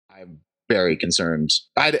I'm very concerned.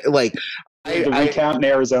 The recount in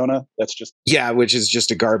Arizona. That's just which is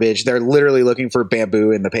just a garbage. They're literally looking for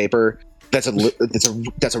bamboo in the paper. That's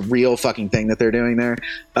a real fucking thing that they're doing there.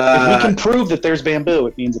 If we can prove that there's bamboo,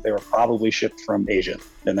 it means that they were probably shipped from Asia,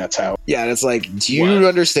 and that's how. Yeah, and it's like, do you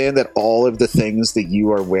understand that all of the things that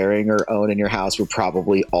you are wearing or own in your house were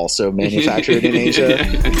probably also manufactured in Asia?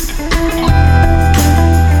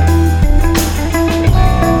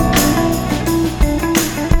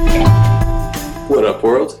 What up,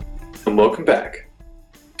 world? And welcome back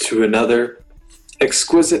to another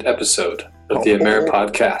exquisite episode of the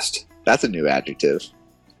AmerPodcast. That's a new adjective.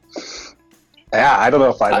 Yeah, I don't know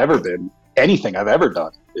if I've ever been. Anything I've ever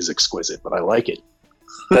done is exquisite, but I like it.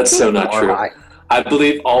 That's so not true. I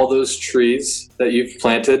believe all those trees that you've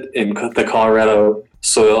planted in the Colorado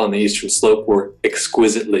soil on the eastern slope were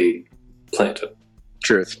exquisitely planted.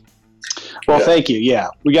 Truth. Well, Thank you. Yeah,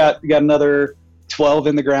 we got another 12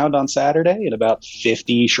 in the ground on Saturday and about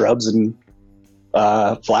 50 shrubs and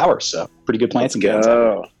flowers. So pretty good plants and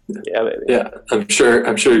gardens. Yeah, baby. Yeah,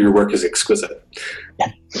 I'm sure your work is exquisite.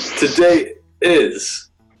 Yeah. Today is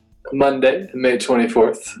Monday, May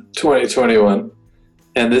 24th, 2021,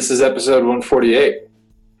 and this is episode 148.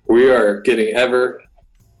 We are getting ever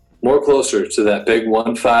more closer to that big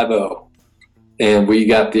 150, and we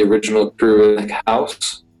got the original crew in the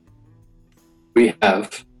house. We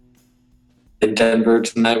have in Denver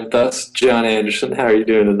tonight with us, John Anderson. How are you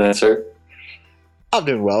doing tonight, sir? I'm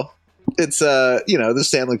doing well. It's the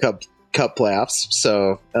Stanley Cup playoffs,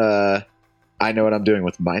 so I know what I'm doing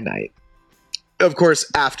with my night. Of course,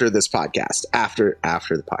 after this podcast, after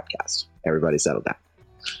the podcast, everybody settle down.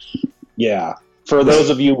 Yeah, for those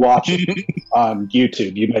of you watching on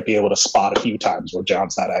YouTube, you might be able to spot a few times where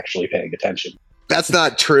John's not actually paying attention. That's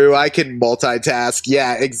not true. I can multitask.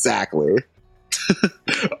 Yeah, exactly.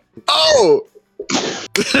 Oh,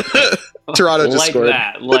 Toronto just scored.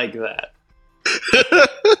 Like that.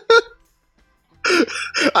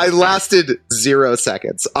 I lasted 0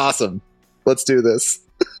 seconds. Awesome. Let's do this.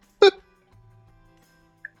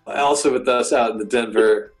 Also with us out in the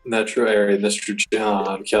Denver metro area, Mr.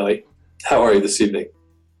 John Kelly. How are you this evening?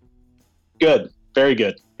 Good. Very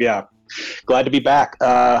good. Yeah. Glad to be back.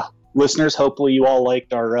 Listeners, hopefully you all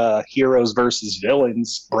liked our heroes versus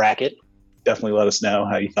villains bracket. Definitely let us know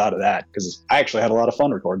how you thought of that, because I actually had a lot of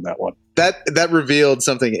fun recording that one. That revealed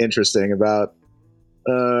something interesting about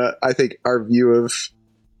I think our view of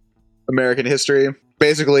American history.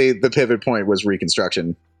 Basically, the pivot point was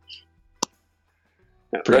Reconstruction.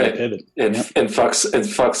 Right. Pivot. And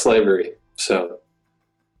fuck slavery. So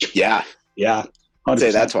yeah. 100%. I'd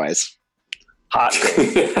say that twice. Hot.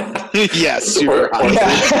 Yes, super hot.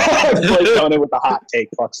 Yeah. Blake going in with the hot take.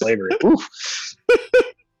 Fuck slavery. Oof.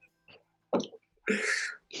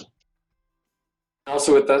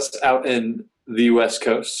 Also with us out in the West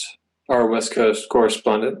Coast, our West Coast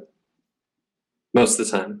correspondent, most of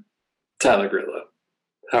the time, Tyler Grillo.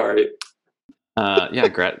 How are you? Yeah,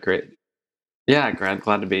 great. Yeah,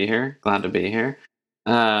 glad to be here.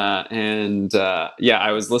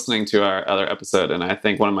 I was listening to our other episode, and I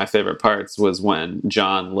think one of my favorite parts was when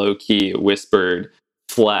John low-key whispered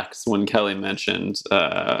flex when Kelly mentioned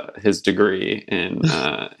his degree in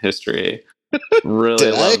history.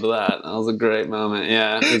 Really loved that. That was a great moment.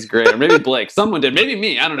 Yeah, it was great. Or maybe Blake. Someone did. Maybe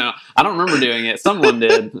me. I don't know. I don't remember doing it. Someone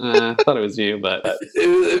did. I thought it was you, but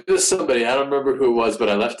it was somebody. I don't remember who it was, but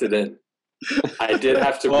I left it in. I did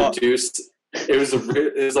have to reduce. It was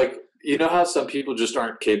like, you know how some people just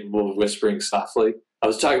aren't capable of whispering softly? I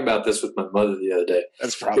was talking about this with my mother the other day.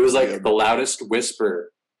 That's probably it was like the loudest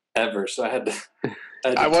whisper ever. So I had to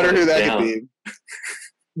I wonder who that could be.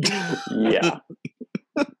 Yeah.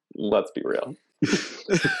 Let's be real.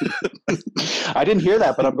 I didn't hear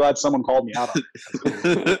that, but I'm glad someone called me out on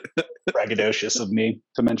it. Braggadocious of me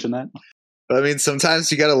to mention that. I mean,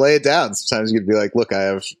 sometimes you got to lay it down. Sometimes you could be like, look, I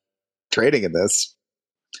have trading in this.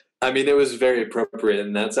 I mean, it was very appropriate,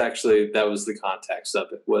 and that was the context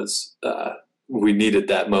of it, was we needed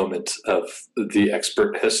that moment of the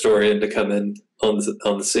expert historian to come in on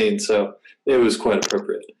the scene, so it was quite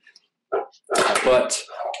appropriate. But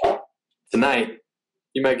tonight,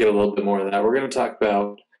 you might get a little bit more of that. We're going to talk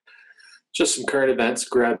about just some current events,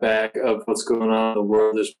 grab bag of what's going on in the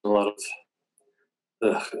world. There's been a lot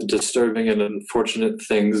of disturbing and unfortunate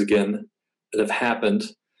things, again, that have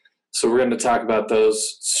happened. So we're going to talk about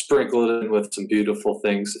those, sprinkle it in with some beautiful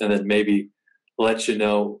things, and then maybe let you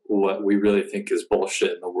know what we really think is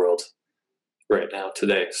bullshit in the world right now,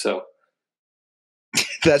 today. So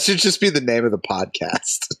that should just be the name of the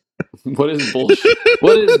podcast. What is bullshit?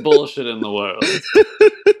 What is bullshit in the world?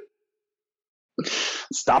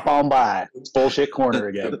 Stop on by. It's bullshit corner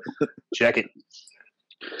again. Check it.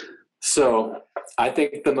 So I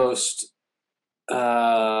think the most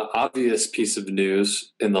obvious piece of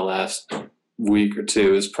news in the last week or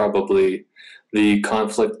two is probably the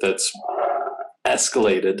conflict that's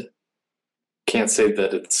escalated. Can't say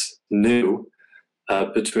that it's new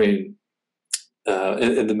between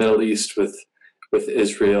in the Middle East with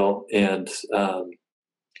Israel and you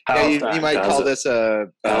might call this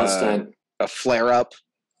Palestine. A flare up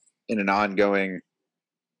in an ongoing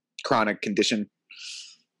chronic condition.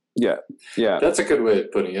 Yeah. That's a good way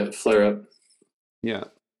of putting it. Flare up. Yeah.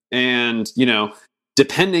 And,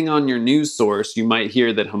 depending on your news source, you might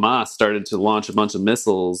hear that Hamas started to launch a bunch of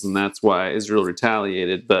missiles, and that's why Israel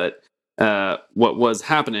retaliated. But what was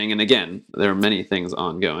happening, and again, there are many things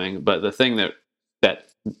ongoing, but the thing that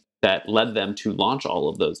led them to launch all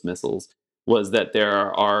of those missiles was that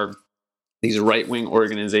there are these right-wing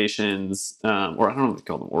organizations, or I don't know if we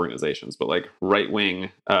call them organizations, but like right-wing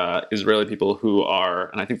Israeli people who are,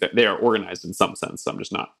 and I think that they are organized in some sense, so I'm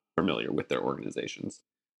just not familiar with their organizations,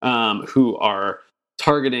 who are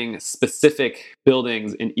targeting specific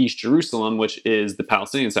buildings in East Jerusalem, which is the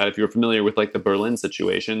Palestinian side. If you're familiar with like the Berlin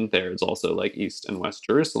situation, there's also like East and West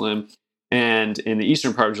Jerusalem. And in the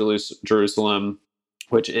eastern part of Jerusalem,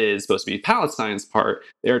 which is supposed to be Palestine's part,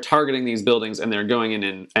 they're targeting these buildings and they're going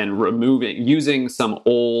in and using some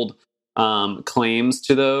old claims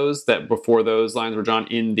to those that before those lines were drawn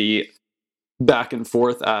in the back and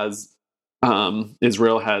forth as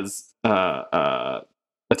Israel has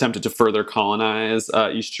attempted to further colonize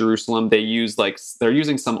East Jerusalem. They're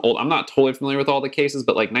using some old, I'm not totally familiar with all the cases,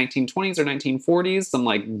 but like 1920s or 1940s, some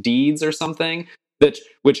like deeds or something which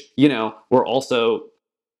were also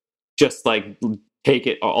just like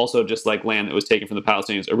also just like land that was taken from the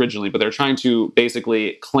Palestinians originally, but they're trying to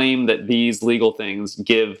basically claim that these legal things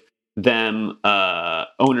give them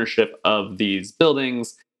ownership of these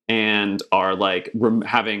buildings and are like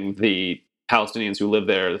having the Palestinians who live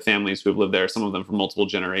there, the families who have lived there, some of them for multiple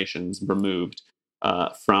generations, removed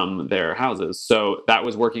from their houses. So that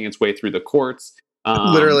was working its way through the courts.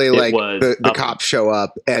 Literally, like the cops show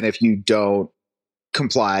up, and if you don't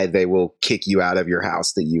comply, they will kick you out of your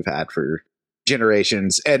house that you've had for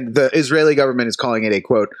generations. And the Israeli government is calling it a,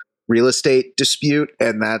 quote, real estate dispute.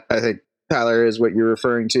 And that, I think, Tyler, is what you're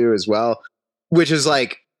referring to as well, which is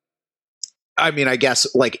like, I mean, I guess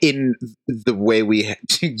like in the way we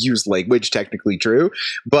use language, technically true,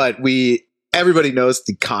 but everybody knows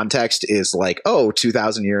the context is like,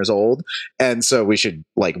 2,000 years old. And so we should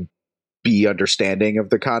like be understanding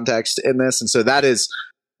of the context in this. And so that is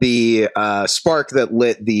the spark that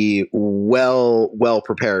lit the well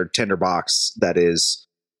prepared tinderbox that is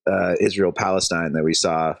Israel Palestine that we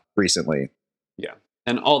saw recently. Yeah,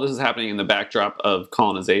 and all this is happening in the backdrop of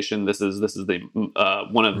colonization. This is the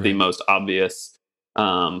one of the most obvious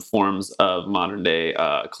forms of modern day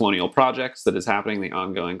colonial projects that is happening. The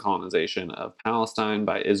ongoing colonization of Palestine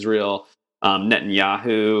by Israel.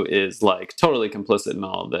 Netanyahu is like totally complicit in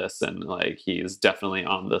all of this, and like he's definitely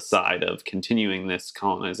on the side of continuing this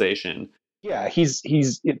colonization. Yeah, he's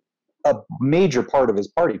a major part of his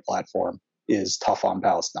party platform is tough on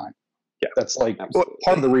Palestine. Yeah, that's like absolutely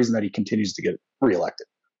part of the reason that he continues to get reelected.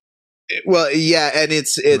 Well, yeah, and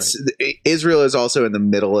it's right. Israel is also in the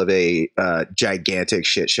middle of a gigantic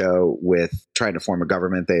shit show with trying to form a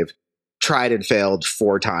government. They've tried and failed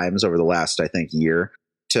 4 times over the last, I think, year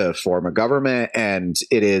to form a government, and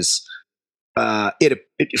it is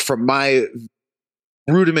from my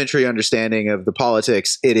rudimentary understanding of the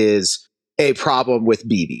politics, it is a problem with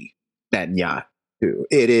Bibi Netanyahu.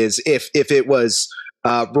 It is if it was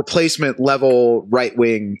replacement level right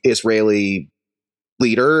wing Israeli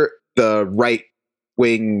leader, the right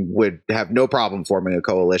wing would have no problem forming a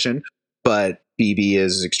coalition, but Bibi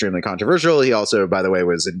is extremely controversial. He also, by the way,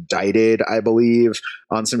 was indicted, I believe,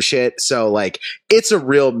 on some shit. So, like, it's a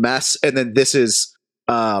real mess. And then this is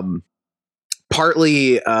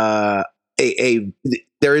partly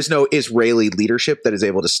there is no Israeli leadership that is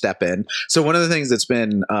able to step in. So one of the things that's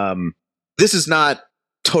been this is not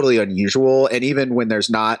totally unusual. And even when there's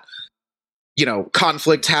not,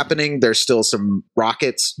 conflict happening, there's still some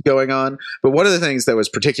rockets going on. But one of the things that was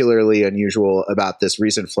particularly unusual about this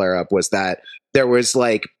recent flare-up was that there was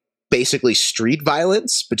like basically street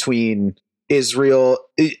violence between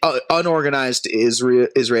unorganized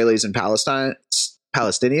Israelis and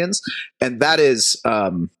Palestinians. And that is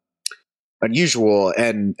unusual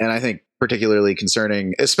and I think particularly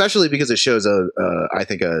concerning, especially because it shows I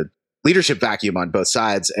think a leadership vacuum on both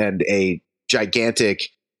sides, and a gigantic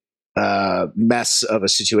mess of a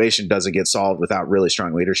situation doesn't get solved without really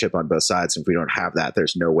strong leadership on both sides. If we don't have that,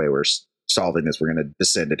 there's no way we're solving this, we're going to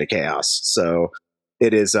descend into chaos. So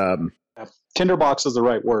it is. Tinderbox is the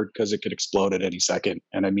right word because it could explode at any second.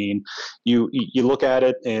 And I mean, you look at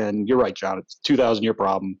it, and you're right, John. It's a 2,000-year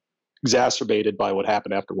problem, exacerbated by what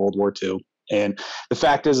happened after World War II. And the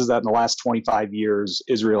fact is that in the last 25 years,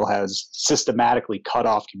 Israel has systematically cut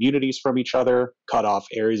off communities from each other, cut off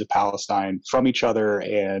areas of Palestine from each other,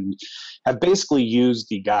 and have basically used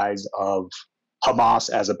the guise of Hamas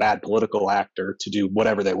as a bad political actor to do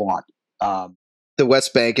whatever they want. The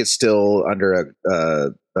West Bank is still under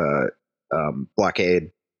a blockade.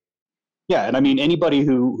 Yeah, and I mean, anybody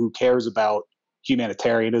who cares about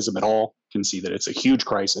humanitarianism at all can see that it's a huge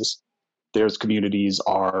crisis. Those communities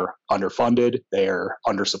are underfunded, they are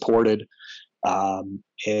undersupported, and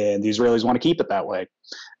the Israelis want to keep it that way.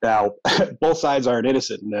 Now, both sides aren't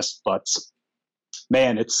innocent in this, but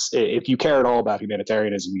man, if you care at all about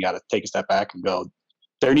humanitarianism, you got to take a step back and go,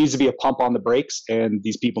 there needs to be a pump on the brakes, and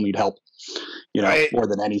these people need help, Right. more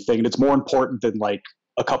than anything. And it's more important than like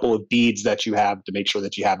a couple of beads that you have to make sure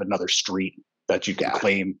that you have another street that you can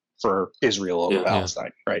claim for Israel over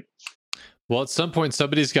Palestine, right? Well, at some point,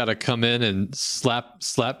 somebody's got to come in and slap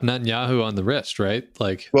Netanyahu on the wrist, right?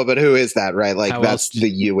 Like, well, but who is that, right? Like, How that's else- the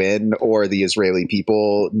UN or the Israeli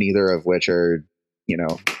people, neither of which are,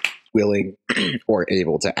 willing or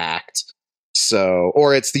able to act. So,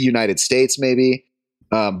 or it's the United States, maybe.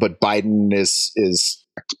 But Biden is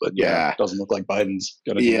But Yeah. it doesn't look like Biden's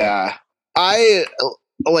going to do that. yeah.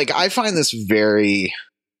 I find this very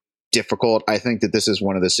difficult. I think that this is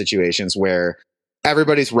one of the situations where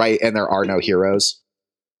everybody's right and there are no heroes.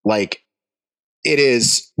 Like, it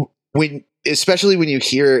is especially when you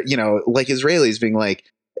hear, like Israelis being like,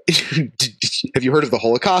 have you heard of the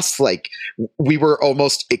Holocaust? Like, we were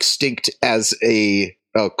almost extinct as a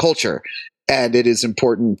culture. And it is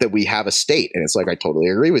important that we have a state. And it's like, I totally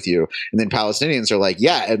agree with you. And then Palestinians are like,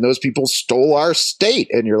 yeah, and those people stole our state.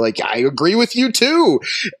 And you're like, I agree with you too.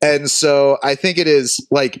 And so I think it is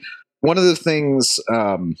like one of the things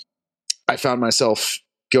I found myself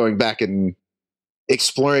going back and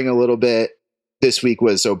exploring a little bit this week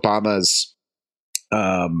was Obama's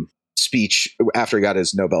speech after he got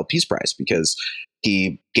his Nobel Peace Prize, because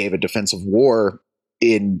he gave a defense of war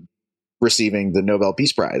in receiving the Nobel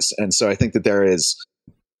Peace Prize. And so I think that there is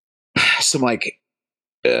some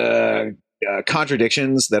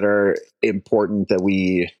contradictions that are important that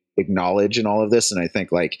we acknowledge in all of this. And I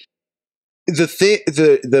think like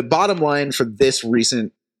the bottom line for this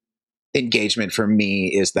recent engagement for me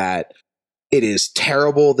is that it is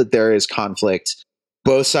terrible that there is conflict.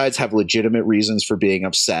 Both sides have legitimate reasons for being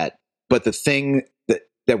upset. But the thing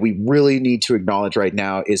that we really need to acknowledge right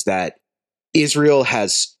now is that Israel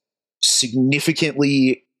has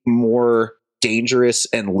significantly more dangerous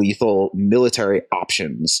and lethal military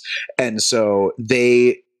options. And so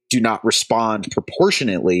they do not respond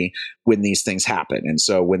proportionately when these things happen. And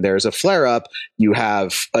so when there's a flare up, you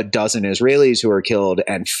have a dozen Israelis who are killed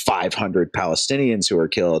and 500 Palestinians who are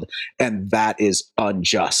killed. And that is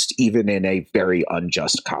unjust, even in a very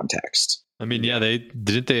unjust context. I mean, yeah,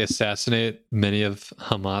 didn't they assassinate many of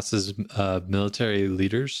Hamas's military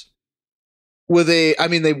leaders? Well, they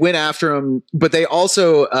went after him, but they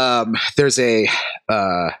also there's a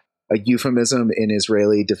euphemism in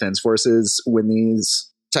Israeli defense forces when these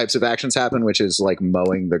types of actions happen, which is like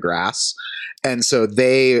mowing the grass. And so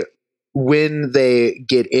when they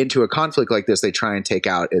get into a conflict like this, they try and take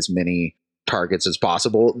out as many targets as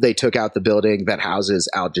possible. They took out the building that houses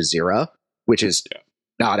Al Jazeera, which is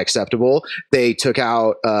not acceptable. They took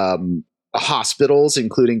out hospitals,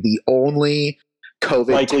 including the only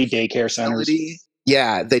COVID likely daycare centers.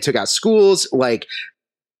 Yeah, they took out schools. Like,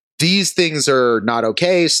 these things are not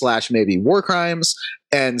okay, / maybe war crimes.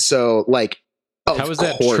 And so, like, how is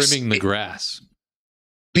that trimming the grass?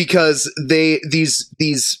 Because they're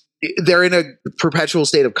in a perpetual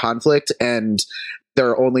state of conflict, and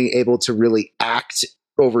they're only able to really act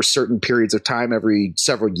over certain periods of time every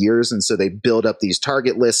several years. And so they build up these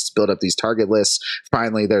target lists.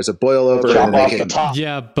 Finally, there's a boilover, and they can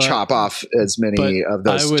chop off as many of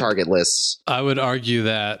those target lists. I would argue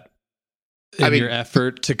that in your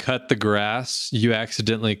effort to cut the grass, you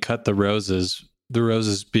accidentally cut the roses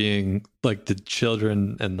being like the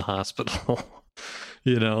children in the hospital.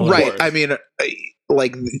 Right. I mean,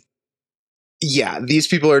 like, yeah, these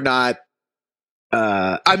people are not.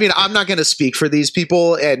 I'm not going to speak for these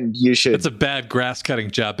people, and you should. It's a bad grass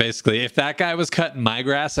cutting job, basically. If that guy was cutting my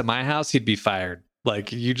grass at my house, he'd be fired.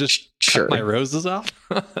 Like, you just cut my roses off.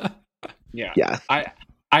 Yeah.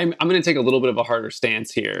 I'm going to take a little bit of a harder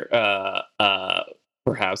stance here.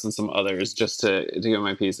 perhaps, and some others, just to get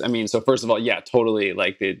my piece. I mean, so first of all, yeah, totally,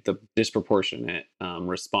 like the disproportionate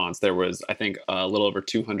response. There was, I think, a little over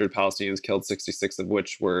 200 Palestinians killed, 66 of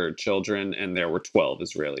which were children, and there were 12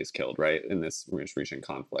 Israelis killed, right, in this recent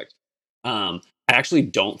conflict. I actually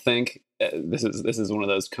don't think this is one of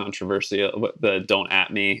those controversial, the don't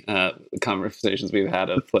at me conversations we've had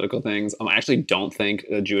of political things. I actually don't think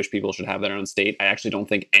Jewish people should have their own state. I actually don't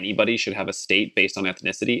think anybody should have a state based on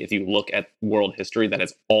ethnicity. If you look at world history, that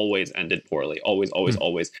has always ended poorly, always.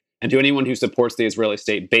 And to anyone who supports the Israeli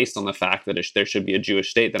state based on the fact that there should be a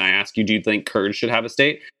Jewish state, then I ask you, do you think Kurds should have a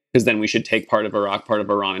state? Because then we should take part of Iraq, part of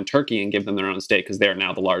Iran, and Turkey and give them their own state, because they are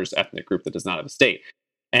now the largest ethnic group that does not have a state.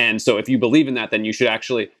 And so if you believe in that, then you should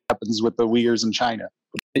actually... happens with the Uyghurs in China.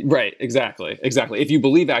 Right, exactly. If you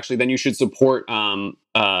believe, actually, then you should support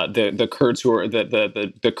the Kurds, who are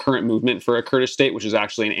the current movement for a Kurdish state, which is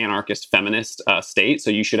actually an anarchist feminist state. So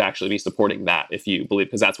you should actually be supporting that if you believe,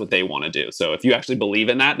 because that's what they want to do. So if you actually believe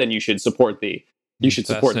in that, then you should support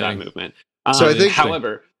that movement. So I think,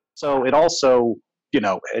 however, so it also,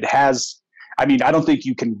 it has, I mean, I don't think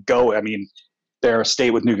you can go, I mean, they're a state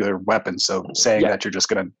with nuclear weapons, so saying that you're just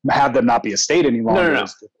going to have them not be a state any longer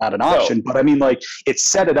is not an option. But I mean, like, it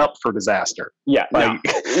set it up for disaster. By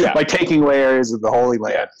taking away areas of the Holy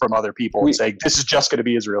Land from other people and saying this is just going to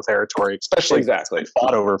be Israel territory, especially they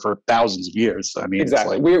fought over for thousands of years. I mean,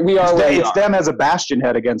 exactly. It's them as a bastion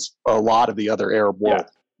head against a lot of the other Arab world.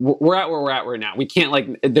 We're at where we're at right now. We can't, like,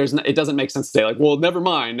 it doesn't make sense to say, like, well, never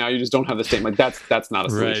mind, now you just don't have the state. Like, that's not a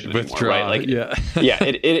solution anymore, withdraw, right? Like,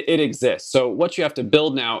 it exists. So what you have to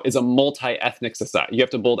build now is a multi-ethnic society. You have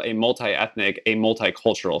to build a multi-ethnic, a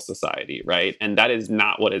multicultural society, right? And that is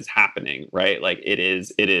not what is happening, right? Like, it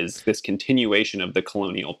is this continuation of the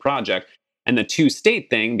colonial project. And the two-state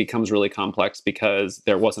thing becomes really complex because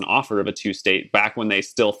there was an offer of a two-state back when they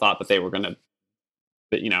still thought that they were going to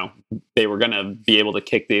be able to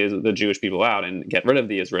kick the Jewish people out and get rid of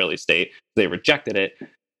the Israeli state. They rejected it,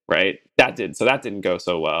 right? That didn't go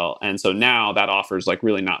so well. And so now that offer is, like,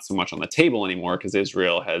 really not so much on the table anymore, because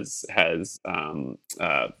Israel has been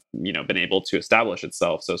able to establish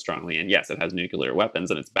itself so strongly. And yes, it has nuclear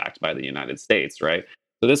weapons and it's backed by the United States, right?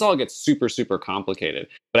 So this all gets super, super complicated.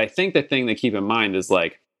 But I think the thing to keep in mind is,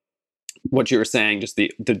 like, what you were saying, just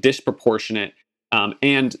the disproportionate.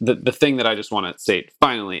 And the thing that I just want to state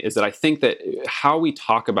finally is that I think that how we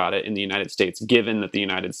talk about it in the United States, given that the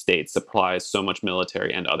United States supplies so much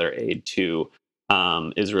military and other aid to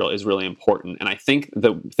Israel, is really important. And I think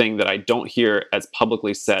the thing that I don't hear as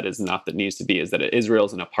publicly said is enough that needs to be is that Israel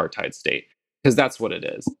is an apartheid state, because that's what it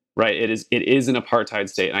is, right? It is an apartheid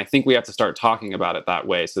state. And I think we have to start talking about it that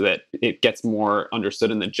way so that it gets more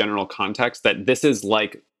understood in the general context that this is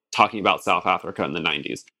like talking about South Africa in the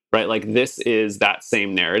 90s. Right, like, this is that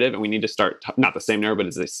same narrative, and we need to start not the same narrative, but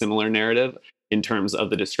it's a similar narrative in terms of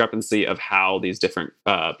the discrepancy of how these different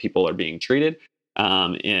people are being treated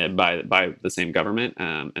by the same government.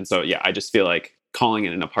 And so, yeah, I just feel like calling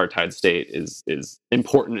it an apartheid state is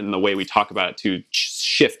important in the way we talk about it to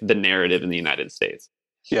shift the narrative in the United States.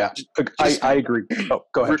 Yeah, I agree. Oh,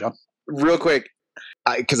 go ahead, John. Real quick,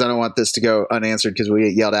 because I don't want this to go unanswered because we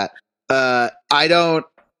get yelled at.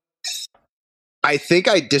 I think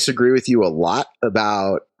I disagree with you a lot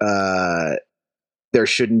about there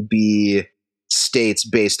shouldn't be states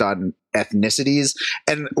based on ethnicities.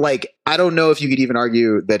 And, like, I don't know if you could even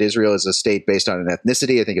argue that Israel is a state based on an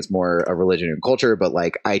ethnicity. I think it's more a religion and culture, but,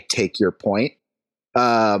 like, I take your point.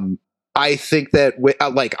 I think that,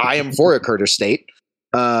 I am for a Kurdish state.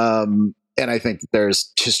 And I think that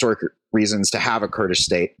there's historic reasons to have a Kurdish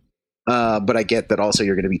state. But I get that also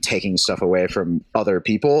you're going to be taking stuff away from other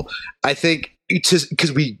people. I think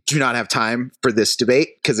because we do not have time for this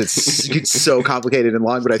debate because it's so complicated and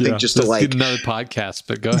long. But I think just to, like, another podcast,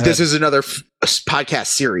 but go ahead. This is another podcast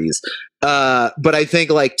series. But I think,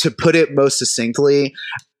 like, to put it most succinctly,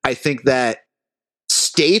 I think that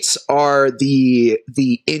states are the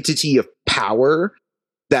entity of power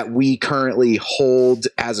that we currently hold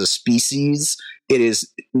as a species. It is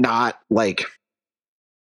not, like,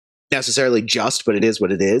 necessarily just, but it is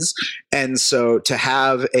what it is. And so to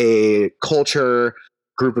have a culture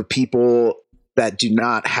group of people that do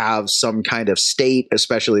not have some kind of state,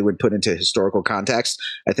 especially when put into historical context,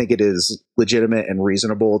 I think it is legitimate and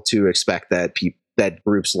reasonable to expect that that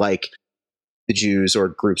groups like the Jews or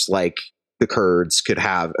groups like the Kurds could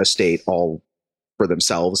have a state all for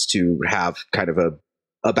themselves, to have kind of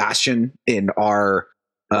a bastion in our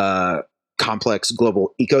complex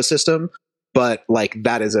global ecosystem. But, like,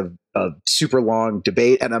 that is a super long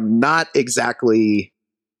debate, and I'm not exactly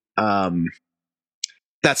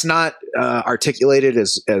that's not articulated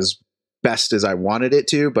as best as I wanted it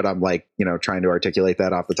to, but I'm like, trying to articulate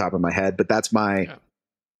that off the top of my head. But that's my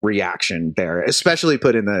reaction there, especially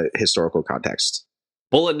put in the historical context.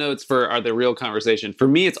 Bullet notes are the real conversation. For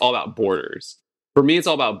me, it's all about borders.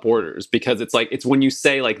 Because it's when you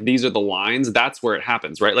say like these are the lines, that's where it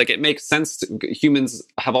happens, right? Like it makes sense. Humans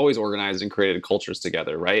have always organized and created cultures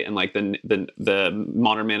together, right? And like the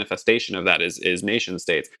modern manifestation of that is nation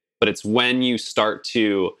states. But it's when you start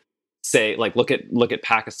to say, like, look at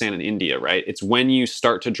Pakistan and India, right? It's when you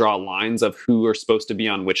start to draw lines of who are supposed to be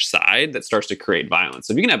on which side that starts to create violence.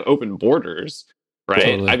 So if you can have open borders, right?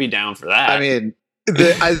 Totally. I'd be down for that. I mean,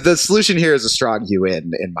 the solution here is a strong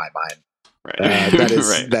UN in my mind. Right.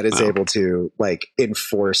 That is able to like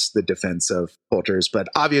enforce the defense of cultures, but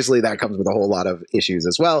obviously that comes with a whole lot of issues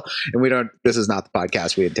as well. And this is not the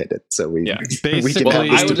podcast we intended, so we can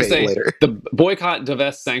have this debate later. The boycott,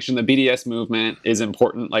 divest, sanction, the BDS movement is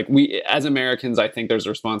important. Like we, as Americans, I think there's a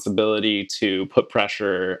responsibility to put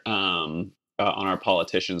pressure on our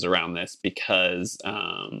politicians around this, because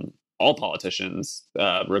all politicians,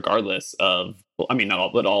 regardless of, not all,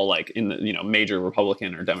 but all like in the major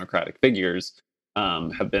Republican or Democratic figures,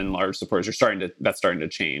 have been large supporters. That's starting to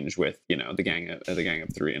change with the Gang of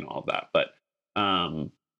Three and all of that. But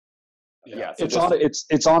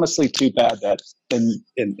it's honestly too bad that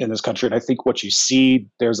in this country, and I think what you see,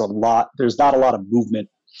 there's not a lot of movement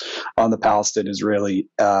on the Palestine-Israeli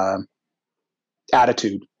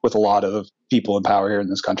attitude with a lot of people in power here in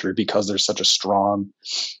this country, because there's such a strong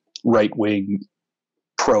right-wing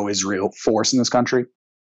pro-Israel force in this country.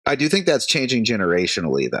 I do think that's changing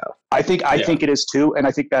generationally, though. I think it is too, and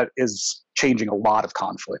I think that is changing a lot of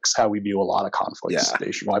conflicts, how we view a lot of conflicts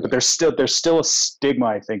nationwide. But there's still a stigma,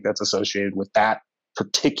 I think, that's associated with that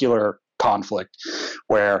particular conflict,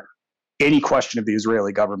 where any question of the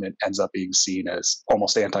Israeli government ends up being seen as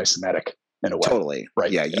almost anti-Semitic in a way. Totally,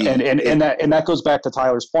 right? Yeah, and that goes back to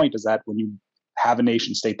Tyler's point, is that when you have a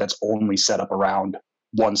nation state that's only set up around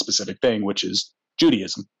one specific thing, which is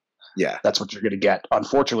Judaism. Yeah, that's what you're going to get,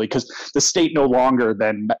 unfortunately, because the state no longer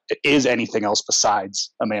then is anything else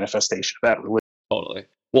besides a manifestation of that religion. Totally.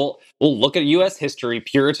 Well, look at U.S. history.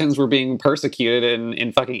 Puritans were being persecuted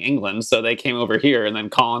in fucking England, so they came over here, and then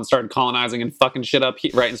started colonizing and fucking shit up,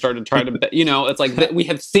 right? And started trying to, it's like we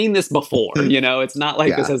have seen this before. It's not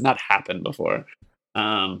like this has not happened before.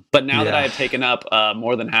 But now that I have taken up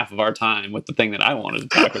more than half of our time with the thing that I wanted to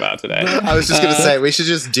talk about today, I was just going to say we should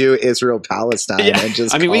just do Israel-Palestine and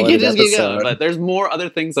just. we can just get going, but there's more other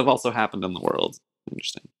things that have also happened in the world.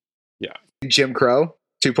 Interesting. Yeah. Jim Crow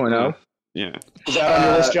 2.0. Yeah. Is that on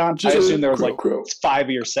your list, John? I assume there was 5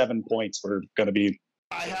 or 7 points were going to be.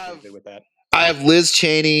 With that. I have Liz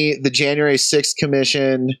Cheney, the January 6th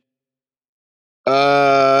Commission.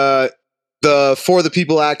 The For the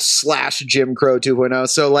People Act / Jim Crow 2.0.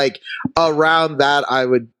 So like around that,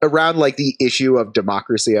 around like the issue of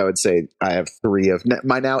democracy, I would say I have 3 of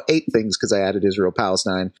my now 8 things, because I added Israel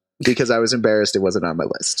Palestine because I was embarrassed it wasn't on my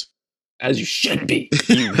list. As you should be.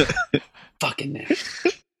 You fucking nash.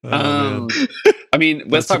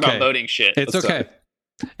 Let's talk about voting shit. It's okay.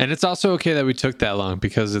 And it's also okay that we took that long,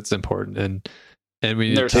 because it's important, and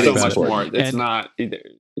we there's so much more. It's not either.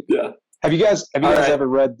 Yeah. Have you guys ever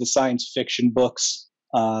read the science fiction books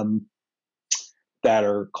that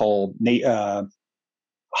are called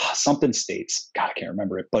something states? God, I can't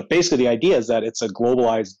remember it. But basically the idea is that it's a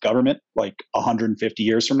globalized government like 150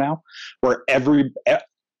 years from now, where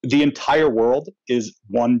the entire world is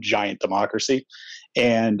one giant democracy,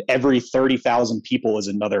 and every 30,000 people is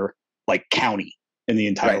another like county in the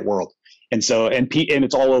entire world. And so, and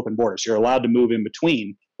it's all open borders. You're allowed to move in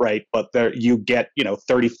between, right? But there you get,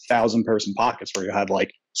 30,000 person pockets where you have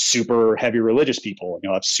like super heavy religious people, and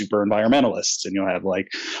you'll have super environmentalists, and you'll have like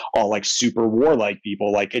all like super warlike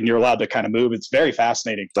people, like, and you're allowed to kind of move. It's very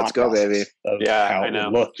fascinating. Let's go, baby. How it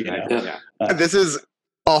would look, This is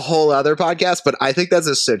a whole other podcast, but I think that's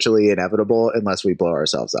essentially inevitable unless we blow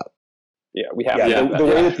ourselves up. Yeah, we have. The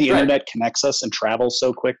way that the internet connects us and travels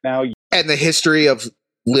so quick now, and the history of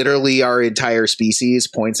literally our entire species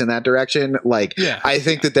points in that direction. Like, I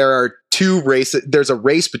think that there are two races. There's a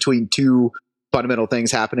race between two fundamental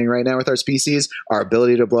things happening right now with our species: our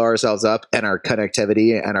ability to blow ourselves up and our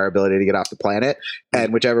connectivity and our ability to get off the planet.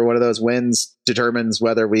 And whichever one of those wins determines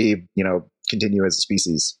whether we, continue as a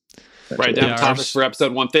species. Right down topics for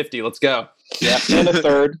episode 150. Let's go. Yeah, and a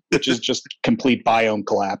third, which is just complete biome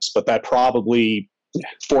collapse, but that probably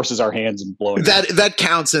forces our hands and blowing that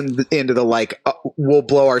counts into the like we'll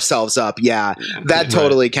blow ourselves up. That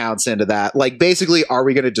totally counts into that. Like, basically, are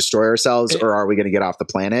we going to destroy ourselves or are we going to get off the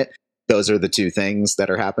planet? Those are the two things that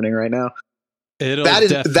are happening right now. I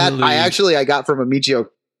got from Amicio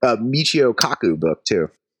Michio Kaku book too.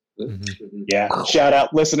 Mm-hmm. Yeah. Shout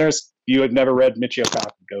out, listeners. If you have never read Michio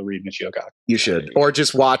Kaku, go read Michio Kaku. You should, or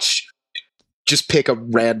just pick a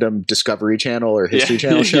random Discovery Channel or History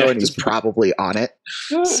Channel show, and he's probably on it.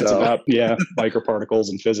 It's about microparticles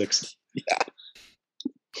and physics.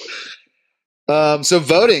 So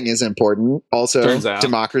voting is important. Also, Turns out.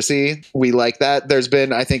 Democracy. We like that. There's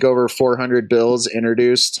been, I think, over 400 bills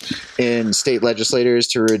introduced in state legislators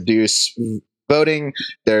to reduce voting.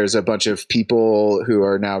 There's a bunch of people who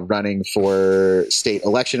are now running for state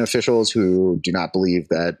election officials who do not believe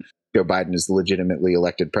that Joe Biden is the legitimately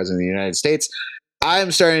elected president of the United States.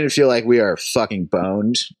 I'm starting to feel like we are fucking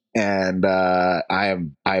boned, and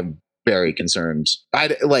I'm very concerned.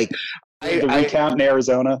 The recount in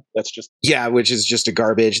Arizona, that's just which is just a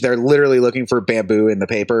garbage. They're literally looking for bamboo in the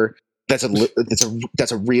paper. That's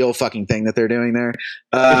a real fucking thing that they're doing there.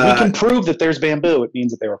 If we can prove that there's bamboo, it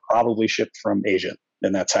means that they were probably shipped from Asia,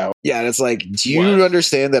 and that's how. Yeah, and it's like, do you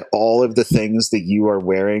understand that all of the things that you are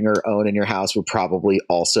wearing or own in your house were probably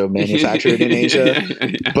also manufactured in Asia?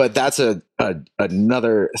 But that's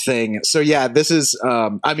another thing. So yeah, this is.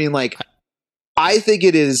 I think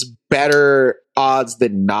it is better odds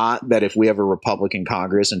than not that if we have a Republican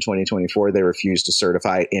Congress in 2024, they refuse to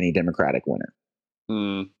certify any Democratic winner.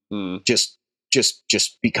 Just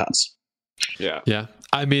because. Yeah.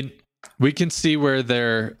 I mean, we can see where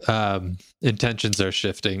their intentions are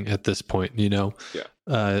shifting at this point. You know,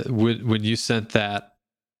 when you sent that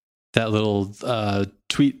little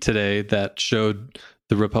tweet today that showed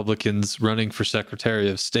the Republicans running for Secretary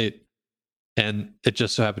of State, and it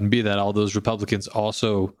just so happened to be that all those Republicans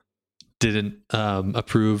also didn't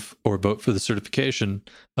approve or vote for the certification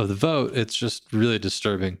of the vote. It's just really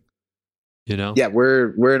disturbing, you know? Yeah,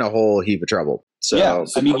 we're in a whole heap of trouble. So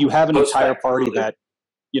I mean, you have an entire party that,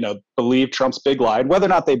 believe Trump's big lie. And whether or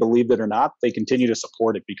not they believed it or not, they continue to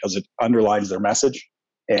support it because it underlines their message.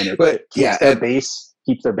 And it keeps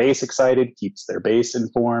their base excited, keeps their base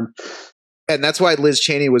informed. And that's why Liz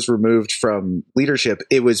Cheney was removed from leadership.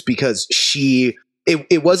 It was because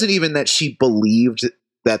it wasn't even that she believed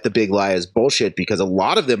that the big lie is bullshit, because a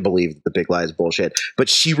lot of them believe that the big lie is bullshit, but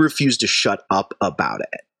she refused to shut up about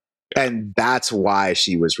it. And that's why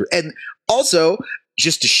she was, and also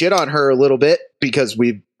just to shit on her a little bit, because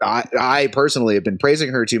I personally have been praising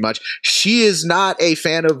her too much. She is not a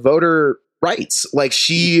fan of voter rights. Like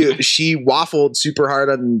she waffled super hard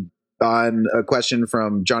on a question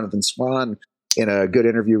from Jonathan Swan in a good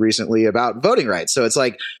interview recently about voting rights. So it's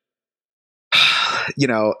like,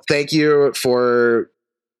 thank you for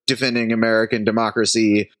defending American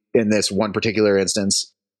democracy in this one particular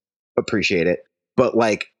instance. Appreciate it. But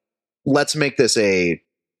let's make this a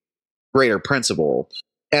greater principle.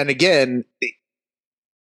 And again,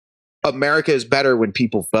 America is better when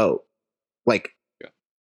people vote.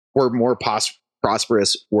 We're more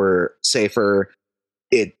prosperous, we're safer.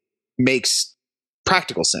 It makes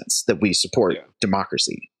practical sense that we support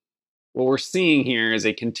democracy. What we're seeing here is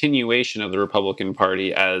a continuation of the Republican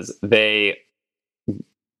Party as they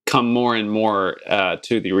come more and more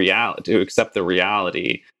to accept the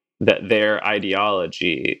reality that their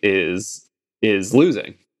ideology is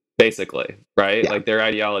losing, basically, right? Yeah. Their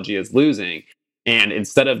ideology is losing. And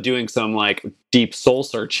instead of doing some deep soul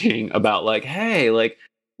searching about hey,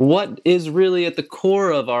 what is really at the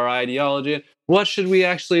core of our ideology? What should we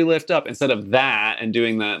actually lift up? Instead of that and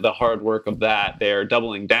doing the hard work of that, they're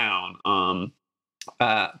doubling down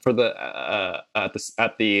at the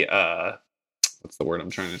what's the word I'm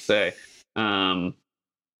trying to say?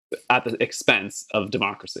 At the expense of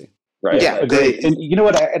democracy. Right. Yeah. And you know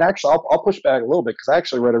what? I'll push back a little bit, because I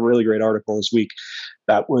actually read a really great article this week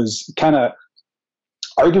that was kind of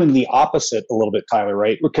arguing the opposite a little bit, Tyler,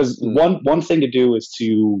 right? Because one thing to do is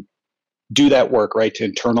to do that work, right? To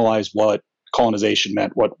internalize what colonization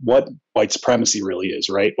meant, what white supremacy really is,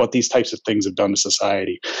 right? What these types of things have done to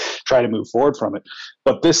society, try to move forward from it.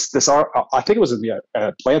 But this I think it was in the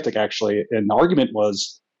Atlantic, actually, and the argument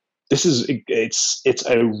was, it's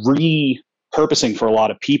a repurposing for a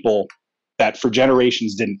lot of people that for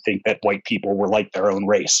generations didn't think that white people were like their own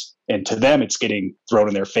race. And to them, it's getting thrown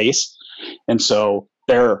in their face. And so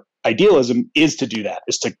their idealism is to do that,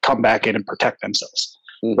 is to come back in and protect themselves,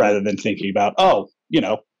 rather than thinking about,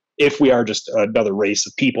 if we are just another race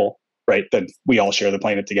of people, right, then we all share the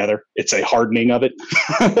planet together. It's a hardening of it.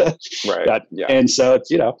 Right. And so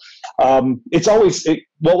it's always,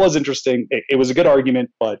 what was interesting, it was a good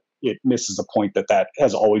argument, but it misses the point that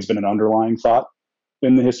has always been an underlying thought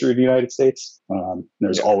in the history of the United States.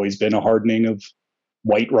 There's always been a hardening of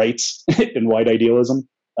white rights and white idealism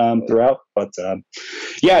throughout. But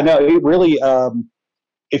it really,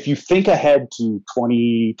 if you think ahead to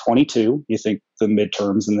 2022, you think the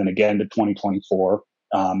midterms, and then again to 2024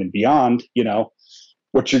 and beyond,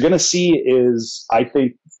 what you're going to see is, I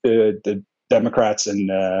think the Democrats in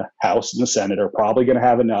the House and the Senate are probably going to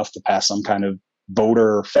have enough to pass some kind of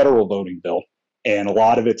federal voting bill. And a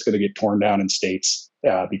lot of it's going to get torn down in states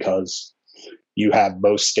because you have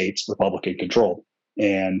most states Republican controlled.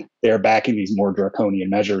 And they're backing these more draconian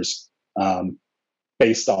measures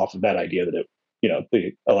based off of that idea that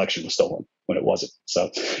the election was stolen when it wasn't. So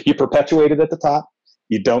you perpetuate it at the top.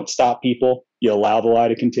 You don't stop people. You allow the lie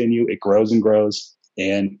to continue. It grows and grows.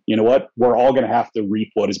 And you know what? We're all going to have to reap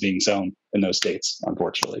what is being sown in those states,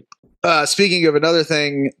 unfortunately. Speaking of another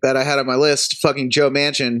thing that I had on my list, fucking Joe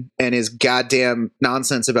Manchin and his goddamn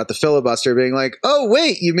nonsense about the filibuster being like, oh,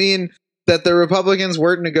 wait, you mean that the Republicans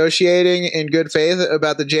weren't negotiating in good faith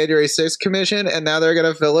about the January 6th commission and now they're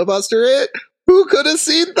going to filibuster it? Who could have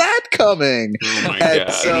seen that coming? Oh my And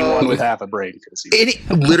God. so- Anyone with half a brain could have seen it.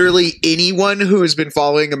 Literally anyone who has been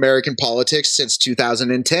following American politics since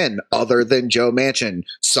 2010, other than Joe Manchin,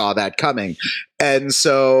 saw that coming. And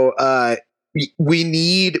so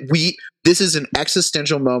this is an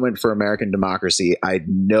existential moment for American democracy. I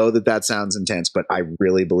know that sounds intense, but I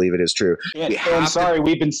really believe it is true. And I'm sorry,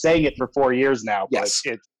 we've been saying it for 4 years now. Yes.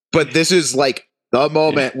 But But this is like the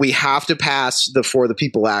moment we have to pass the For the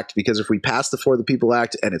People Act, because if we pass the For the People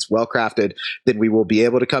Act and it's well crafted, then we will be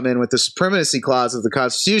able to come in with the supremacy clause of the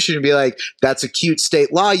Constitution and be like, that's a cute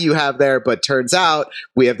state law you have there, but turns out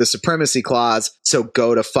we have the supremacy clause, so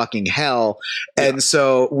go to fucking hell. Yeah. And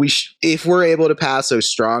so if we're able to pass a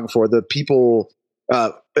strong For the People,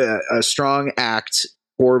 a strong act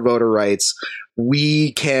for voter rights,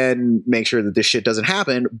 we can make sure that this shit doesn't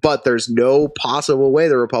happen, but there's no possible way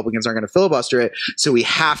the Republicans aren't going to filibuster it. So we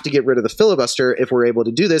have to get rid of the filibuster if we're able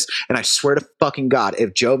to do this. And I swear to fucking God,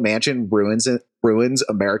 if Joe Manchin ruins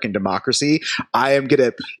American democracy,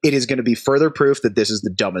 it is going to be further proof that this is the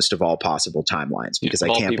dumbest of all possible timelines, because I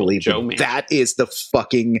can't believe that is the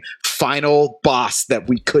fucking final boss that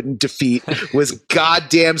we couldn't defeat was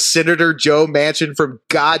goddamn Senator Joe Manchin from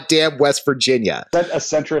goddamn West Virginia. That's a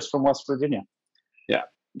centrist from West Virginia.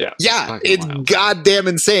 Yeah, it's wild. Goddamn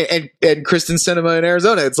insane. And Kristen Sinema in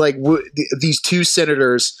Arizona. It's like these two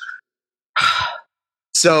senators.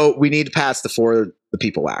 So we need to pass the For the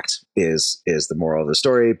People Act is the moral of the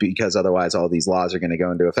story, because otherwise all these laws are going to go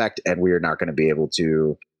into effect and we are not going to be able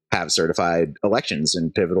to have certified elections in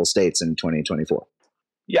pivotal states in 2024.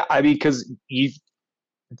 Yeah, I mean, because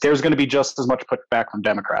there's going to be just as much pushback from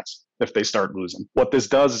Democrats if they start losing. What this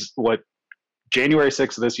does, what January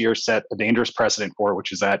 6th of this year set a dangerous precedent for,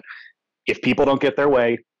 which is that if people don't get their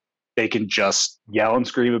way, they can just yell and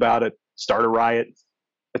scream about it, start a riot,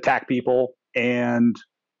 attack people, and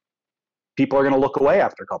people are going to look away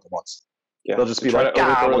after a couple months. Yeah. They'll just be like,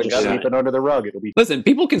 we'll just sweep it under the rug. It'll be. Listen,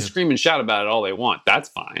 people can scream and shout about it all they want. That's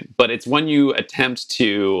fine. But it's when you attempt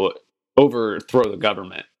to overthrow the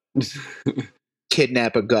government.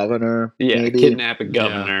 Kidnap a governor. Yeah, maybe. Kidnap a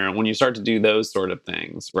governor. Yeah. When you start to do those sort of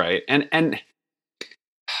things, right? And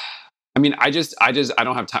I mean, I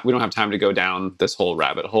don't have time. We don't have time to go down this whole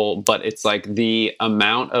rabbit hole, but it's like the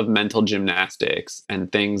amount of mental gymnastics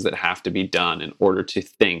and things that have to be done in order to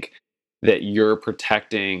think that you're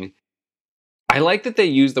protecting. I like that they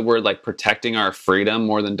use the word like protecting our freedom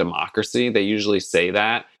more than democracy. They usually say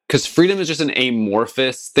that, because freedom is just an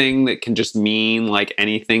amorphous thing that can just mean like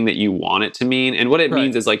anything that you want it to mean. And what it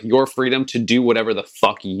means is like your freedom to do whatever the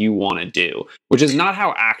fuck you want to do, which is not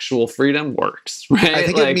how actual freedom works, right? I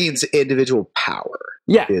think it means individual power.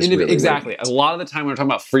 Yeah, exactly. A lot of the time when we're talking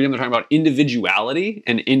about freedom, they're talking about individuality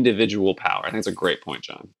and individual power. I think it's a great point,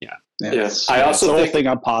 John. Yeah. Yes. I also think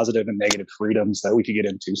on positive and negative freedoms that we could get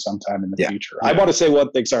into sometime in the future. I want to say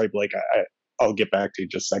one thing. Sorry, Blake. I'll get back to you in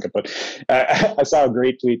just a second. But I saw a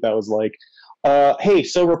great tweet that was like, hey,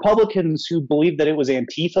 so Republicans who believe that it was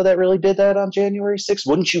Antifa that really did that on January 6th,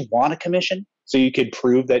 wouldn't you want a commission so you could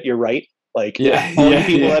prove that you're right? Like, all the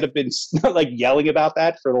people that have been like yelling about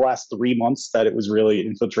that for the last 3 months, that it was really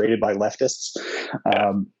infiltrated by leftists.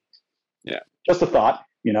 Just a thought,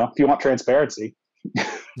 if you want transparency.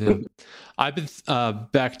 I've been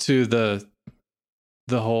back to the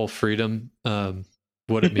whole freedom,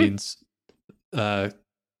 what it means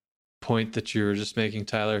point that you were just making,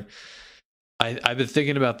 Tyler. I've been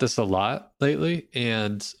thinking about this a lot lately,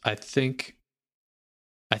 and I think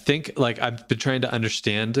like I've been trying to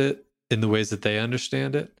understand it in the ways that they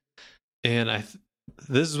understand it, and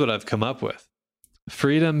this is what I've come up with.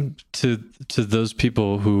 Freedom to those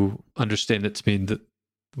people who understand it to mean that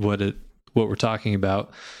what we're talking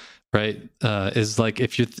about, right, is like,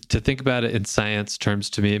 if you to think about it in science terms,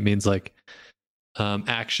 to me it means like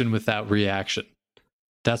action without reaction.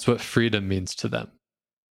 That's what freedom means to them,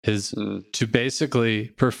 is to basically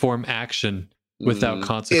perform action without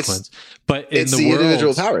consequence. But in it's the the world,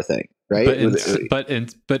 individual power thing, right?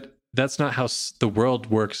 But that's not how the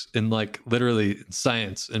world works in like literally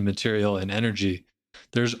science and material and energy.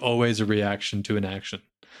 There's always a reaction to an action.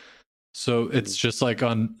 So it's just like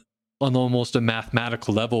on almost a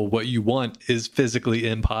mathematical level, what you want is physically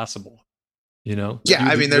impossible. You know? Yeah,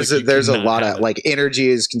 I mean, there's a lot of like energy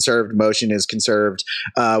is conserved, motion is conserved.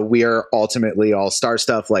 We are ultimately all star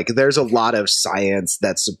stuff. Like, there's a lot of science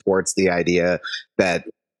that supports the idea that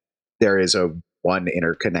there is a one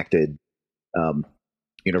interconnected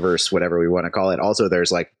universe, whatever we want to call it. Also,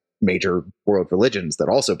 there's like major world religions that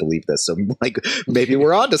also believe this. So, like, maybe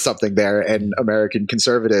we're onto something there, and American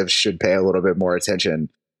conservatives should pay a little bit more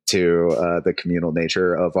attention to the communal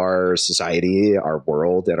nature of our society, our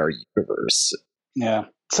world, and our universe. Yeah.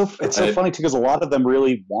 So it's so funny too, because a lot of them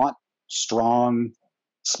really want strong,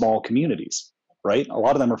 small communities, right? A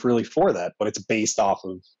lot of them are really for that, but it's based off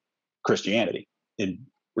of Christianity.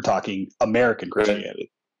 We're talking American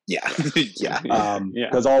Christianity. Yeah. Yeah.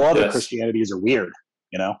 Because all other Christianities are weird,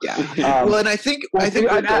 you know? Yeah. Well, and I think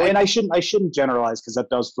I shouldn't generalize, because that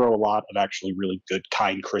does throw a lot of actually really good,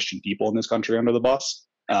 kind Christian people in this country under the bus.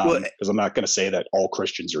 Because I'm not going to say that all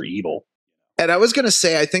Christians are evil. And I was going to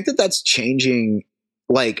say, I think that that's changing.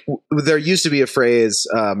 Like, there used to be a phrase,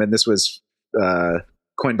 and this was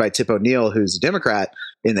coined by Tip O'Neill, who's a Democrat,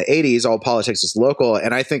 in the 80s, all politics is local.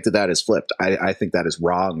 And I think that is flipped. I think that is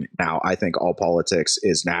wrong now. I think all politics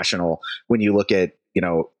is national. When you look at,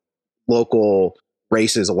 local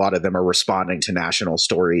races, a lot of them are responding to national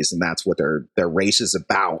stories, and that's what their race is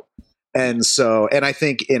about. And so, and I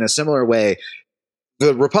think in a similar way,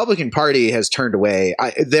 the Republican Party has turned away.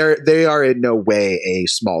 They are in no way a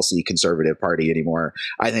small c conservative party anymore,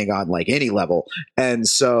 I think, on like any level. And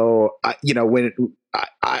so, when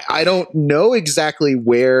I don't know exactly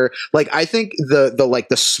where, like, I think the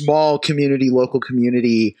small community, local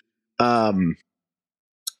community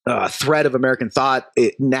thread of American thought,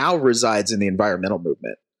 it now resides in the environmental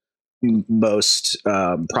movement most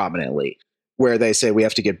prominently, where they say we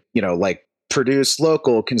have to get, produce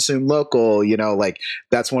local, consume local, like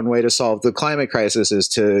that's one way to solve the climate crisis, is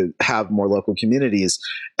to have more local communities.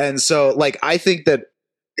 And so, like, I think that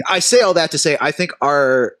I say all that to say, I think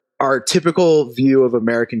our typical view of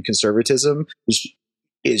American conservatism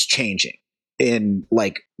is changing in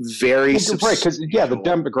like very right, because the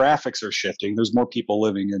demographics are shifting. There's more people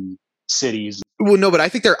living in cities. Well, no, but I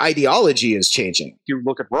think their ideology is changing. If you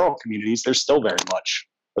look at rural communities, they're still very much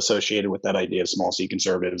associated with that idea of small c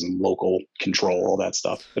conservatives and local control, all that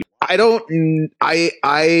stuff. I don't buy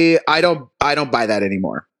that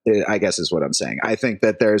anymore, I guess is what I'm saying. I think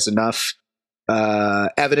that there's enough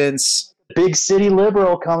evidence. Big city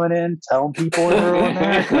liberal coming in, telling people in rural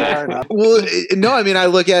America. Well, no, I mean, I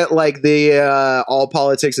look at like the all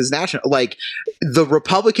politics is national. Like, the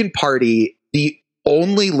Republican Party, the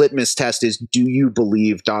only litmus test is, do you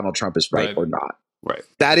believe Donald Trump is right or not? Right.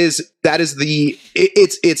 That is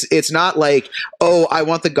it's not like, oh, I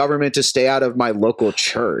want the government to stay out of my local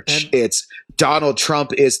church. It's Donald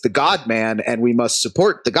Trump is the God man, and we must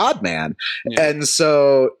support the God man. Yeah. And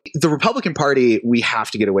so the Republican Party, we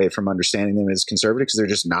have to get away from understanding them as conservative, because they're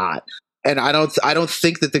just not. And I don't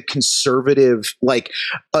think that the conservative, like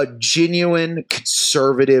a genuine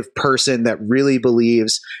conservative person that really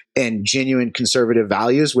believes in genuine conservative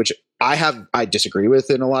values, which I disagree with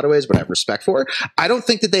in a lot of ways, but I have respect for, I don't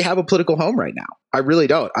think that they have a political home right now. I really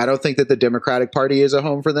don't. I don't think that the Democratic Party is a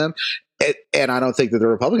home for them. And I don't think that the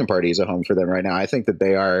Republican Party is a home for them right now. I think that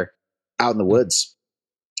they are out in the woods.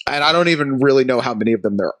 And I don't even really know how many of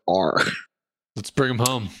them there are. Let's bring them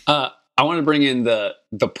home. I want to bring in the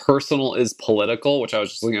personal is political, which I was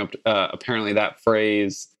just looking up. Apparently that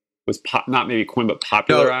phrase was not maybe coined, but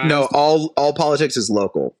popularized. No, all politics is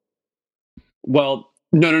local. Well,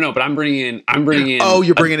 no. But I'm bringing in. Oh,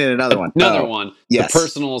 you're bringing in another one. Another one. Yes. The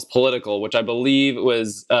personal is political, which I believe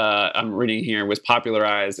was I'm reading here, was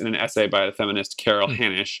popularized in an essay by the feminist Carol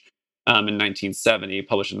Hanisch in 1970,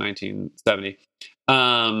 published in 1970.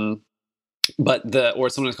 Or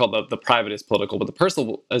sometimes called the private is political, but the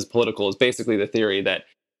personal is political is basically the theory that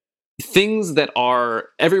things that are,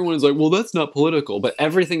 everyone is like, well, that's not political, but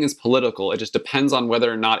everything is political. It just depends on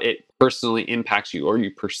whether or not it personally impacts you, or you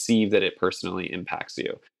perceive that it personally impacts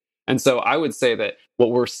you. And so I would say that what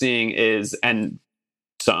we're seeing is, and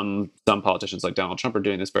some politicians like Donald Trump are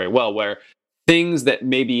doing this very well, where things that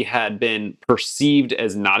maybe had been perceived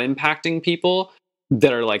as not impacting people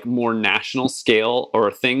that are like more national scale or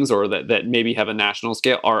things, or that maybe have a national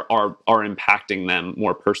scale, are impacting them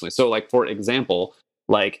more personally. So like, for example,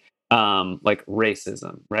 like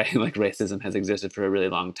racism, right? Like racism has existed for a really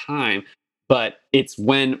long time, but it's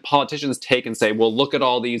when politicians take and say, well, look at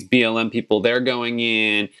all these BLM people, they're going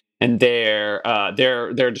in and they're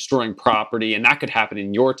destroying property, and that could happen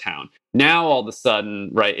in your town. Now all of a sudden,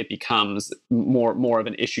 right, it becomes more of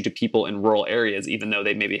an issue to people in rural areas, even though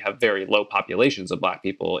they maybe have very low populations of Black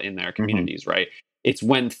people in their communities, right? It's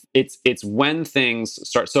when things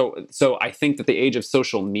start. So I think that the age of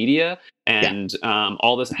social media and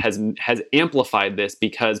all this has amplified this,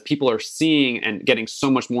 because people are seeing and getting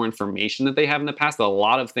so much more information that they have in the past, that a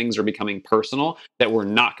lot of things are becoming personal that were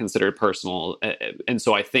not considered personal. And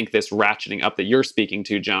so I think this ratcheting up that you're speaking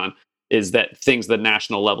to, John, is that things at the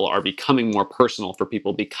national level are becoming more personal for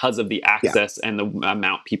people because of the access and the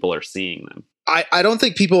amount people are seeing them. I don't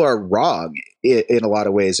think people are wrong in a lot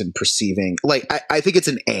of ways in perceiving. Like, I think it's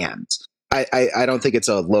an and. I don't think it's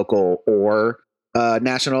a local or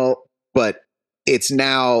national, but it's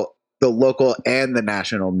now the local and the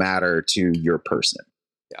national matter to your person.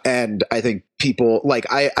 Yeah. And I think people, like,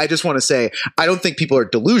 I just want to say, I don't think people are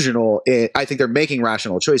delusional. I think they're making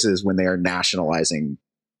rational choices when they are nationalizing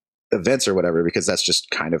events or whatever, because that's just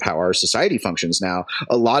kind of how our society functions now.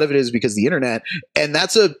 A lot of it is because of the internet, and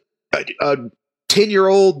that's a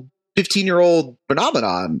 10-year-old, 15-year-old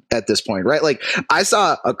phenomenon at this point, right? Like, I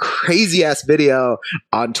saw a crazy ass video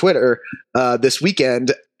on Twitter this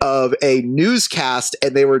weekend of a newscast,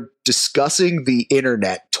 and they were discussing the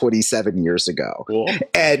internet 27 years ago. Cool.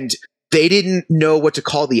 And they didn't know what to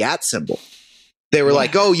call the @ symbol. They were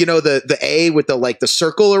like, oh, you know, the A with the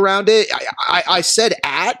circle around it. I said @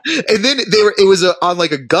 and then it was on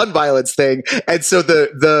like a gun violence thing, and so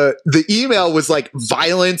the email was like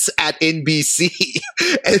violence at NBC.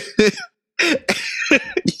 And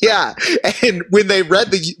yeah, and when they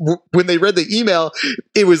read the email,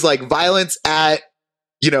 it was like violence at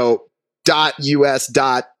 .us.nbc.com,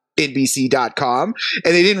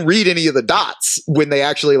 and they didn't read any of the dots when they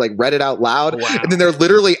actually like read it out loud. Wow. And then they're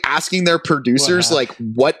literally asking their producers like,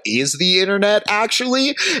 what is the internet actually?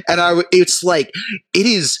 And it's like, it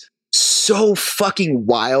is so fucking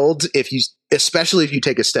wild especially if you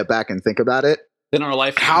take a step back and think about it. Within our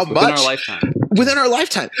lifetime. How much? Within our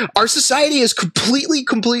lifetime. Our society is completely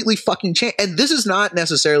fucking changed. And this is not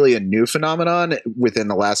necessarily a new phenomenon within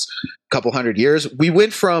the last couple hundred years. We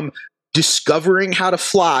went from discovering how to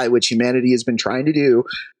fly, which humanity has been trying to do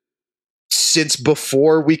since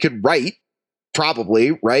before we could write,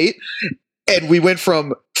 probably, right? And we went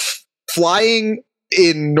from flying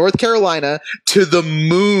in North Carolina to the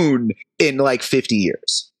moon in like 50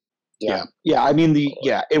 years. Yeah. I mean, we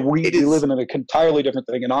live in an entirely different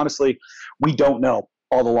thing. And honestly, we don't know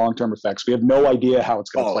all the long-term effects. We have no idea how it's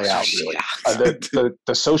going to play out, really.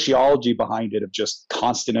 The sociology behind it of just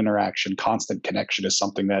constant interaction, constant connection is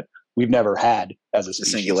something that we've never had as a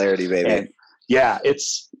species. Singularity, baby. And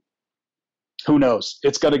who knows?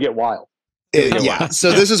 It's going to get wild.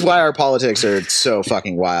 So this is why our politics are so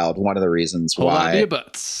fucking wild. One of the reasons why. Hold on to your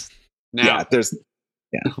butts. Now,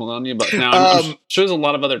 hold on to your butts. Now, I'm sure there's a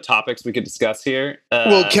lot of other topics we could discuss here.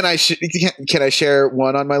 Well, can I share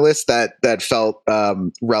one on my list that felt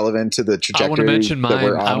relevant to the trajectory? I want to mention mine.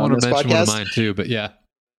 I want to mention one of mine too, but yeah.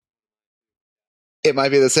 It might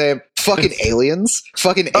be the same. Fucking aliens.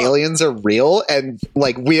 Aliens are real, and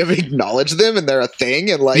like we have acknowledged them, and they're a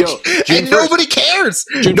thing, and like, nobody cares.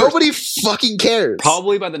 Nobody fucking cares.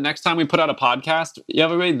 Probably by the next time we put out a podcast,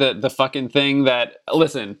 everybody, the fucking thing that,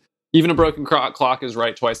 listen, even a broken clock is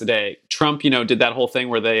right twice a day. Trump, did that whole thing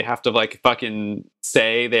where they have to like fucking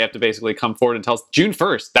say, they have to basically come forward and tell us June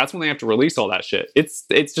 1st. That's when they have to release all that shit. It's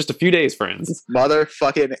just a few days, friends. It's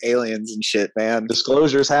motherfucking aliens and shit, man.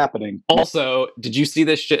 Disclosure's happening. Also, did you see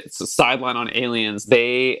this shit? It's a sideline on aliens.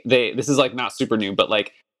 They this is like not super new, but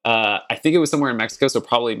like I think it was somewhere in Mexico, so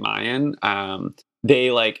probably Mayan.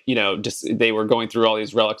 They like, they were going through all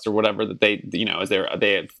these relics or whatever that they, as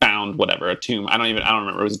they had found whatever, a tomb. I don't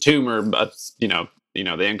remember. It was a tomb or,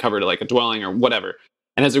 they uncovered like a dwelling or whatever.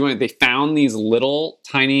 And as they're going, they found these little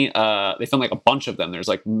tiny, they found like a bunch of them. There's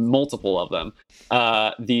like multiple of them.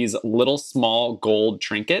 These little small gold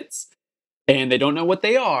trinkets, and they don't know what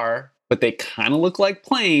they are, but they kind of look like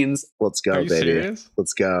planes. Let's go, baby. Serious?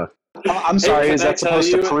 Let's go. I'm sorry. Is that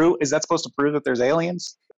supposed to prove that there's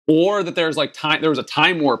aliens? Or that there's like there was a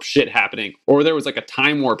time warp shit happening, or there was like a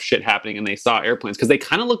time warp shit happening and they saw airplanes, because they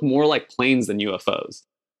kind of look more like planes than UFOs.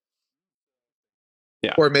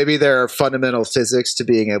 Yeah. Or maybe there are fundamental physics to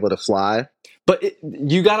being able to fly. but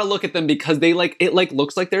you got to look at them because they it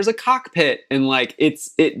looks like there's a cockpit, and like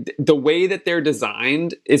the way that they're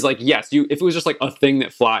designed is like, yes, if it was just like a thing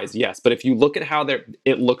that flies, yes, but if you look at how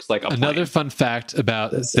it looks like a another plane. Fun fact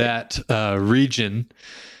about that region,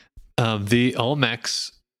 the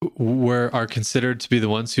Olmecs are considered to be the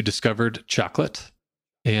ones who discovered chocolate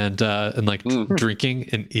and like drinking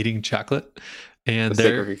and eating chocolate. And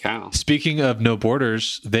they're, speaking of no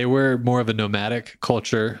borders, they were more of a nomadic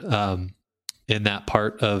culture in that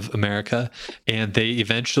part of America, and they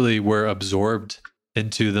eventually were absorbed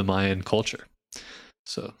into the Mayan culture.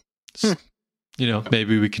 So,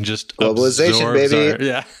 maybe we can just globalization,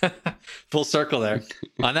 baby. Full circle there.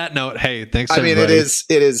 On that note, hey, thanks. I mean, everybody.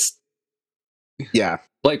 it is. Yeah.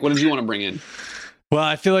 Like, what did you want to bring in? Well,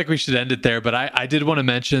 I feel like we should end it there, but I did want to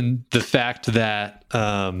mention the fact that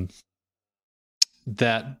I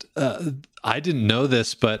didn't know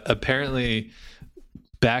this, but apparently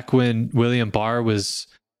back when William Barr was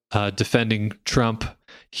defending Trump,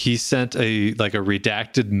 he sent a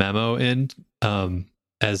redacted memo in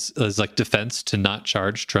as like defense to not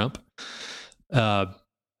charge Trump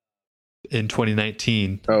in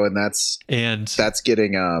 2019. Oh, and that's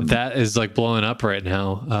getting that is like blowing up right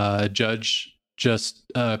now. A judge just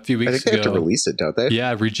a few weeks ago, I think they have to release it, don't they?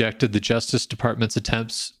 Yeah, rejected the Justice Department's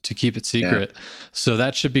attempts to keep it secret. Yeah. So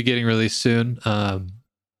that should be getting released soon.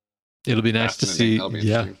 It'll be nice to see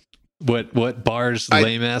what Barr's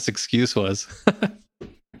lame ass excuse was.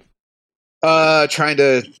 Trying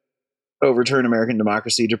to overturn American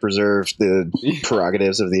democracy to preserve the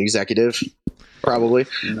prerogatives of the executive. Probably.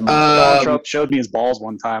 Trump showed me his balls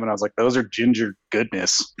one time, and I was like, "Those are ginger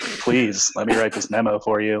goodness. Please let me write this memo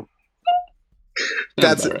for you."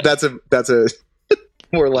 That's a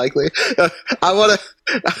more likely.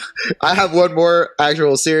 I have one more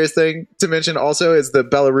actual serious thing to mention. Also, is the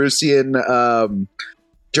Belarusian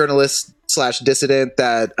journalist / dissident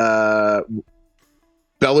that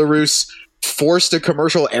Belarus forced a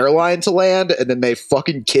commercial airline to land, and then they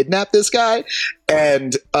fucking kidnapped this guy.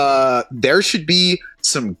 And there should be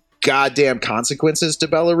some goddamn consequences to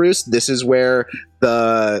Belarus. This is where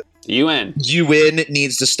the UN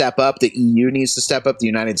needs to step up. The EU needs to step up. The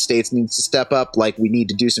United States needs to step up. Like, we need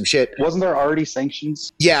to do some shit. Wasn't there already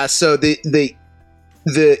sanctions? Yeah. So the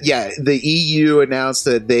EU announced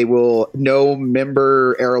that no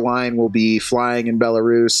member airline will be flying in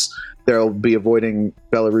Belarus. They'll be avoiding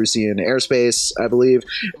Belarusian airspace, I believe.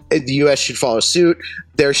 The U.S. should follow suit.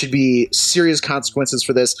 There should be serious consequences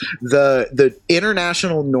for this. The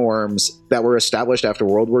international norms that were established after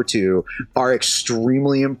World War II are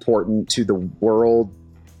extremely important to the world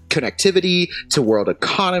connectivity, to world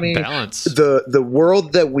economy. Balance. The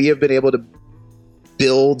world that we have been able to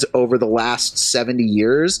build over the last 70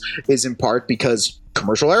 years is in part because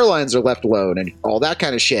commercial airlines are left alone and all that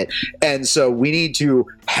kind of shit. And so we need to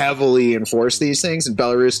heavily enforce these things, and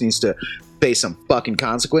Belarus needs to face some fucking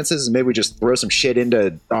consequences. And maybe we just throw some shit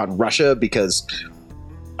on Russia, because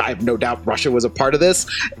I have no doubt Russia was a part of this.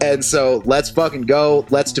 And so let's fucking go.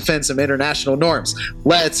 Let's defend some international norms.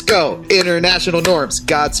 Let's go. International norms.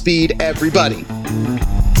 Godspeed, everybody.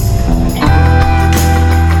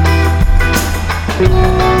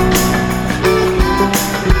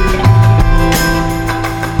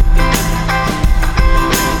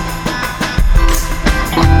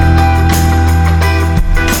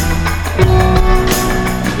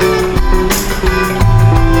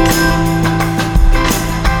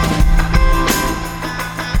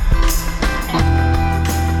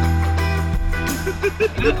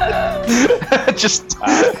 Just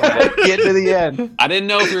get to the end. I didn't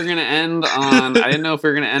know if we were gonna end on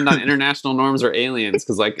international norms or aliens,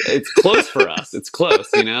 because like it's close for us. It's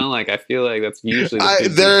close, Like I feel like that's usually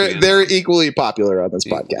they're equally popular on this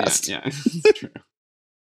podcast. Yeah, it's true.